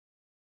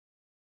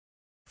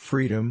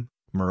Freedom,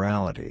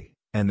 morality,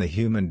 and the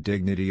human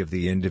dignity of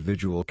the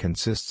individual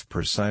consists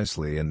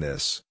precisely in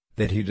this,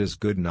 that he does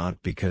good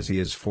not because he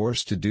is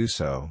forced to do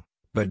so,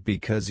 but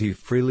because he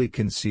freely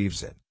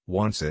conceives it,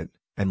 wants it,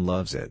 and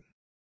loves it.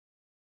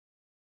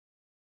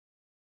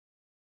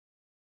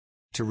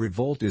 To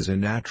revolt is a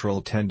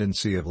natural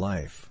tendency of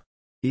life.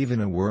 Even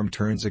a worm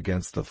turns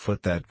against the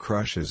foot that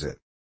crushes it.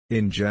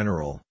 In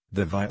general,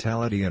 the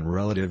vitality and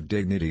relative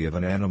dignity of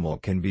an animal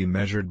can be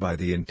measured by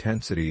the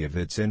intensity of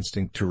its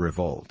instinct to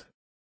revolt.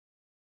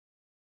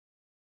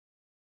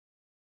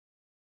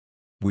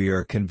 We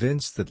are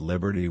convinced that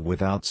liberty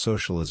without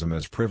socialism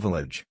is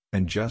privilege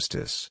and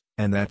justice,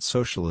 and that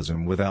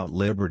socialism without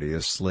liberty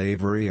is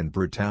slavery and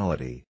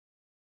brutality.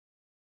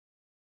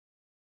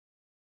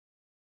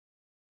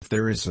 If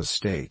there is a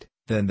state,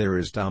 then there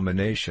is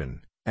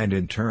domination, and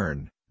in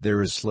turn,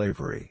 there is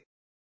slavery.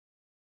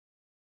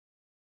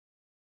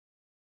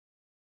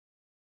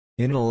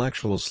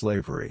 Intellectual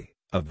slavery,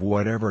 of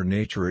whatever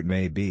nature it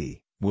may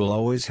be, will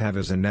always have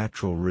as a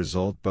natural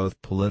result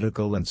both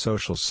political and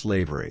social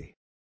slavery.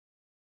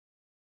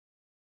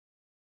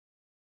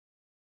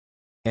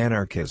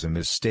 Anarchism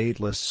is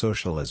stateless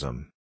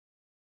socialism.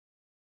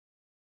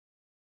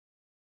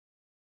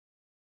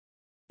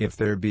 If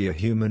there be a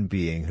human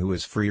being who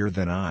is freer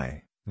than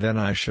I, then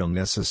I shall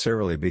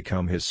necessarily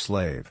become his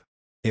slave.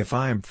 If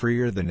I am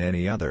freer than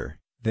any other,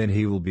 then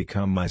he will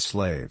become my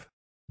slave.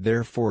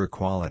 Therefore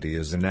equality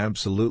is an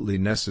absolutely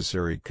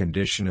necessary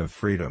condition of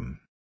freedom.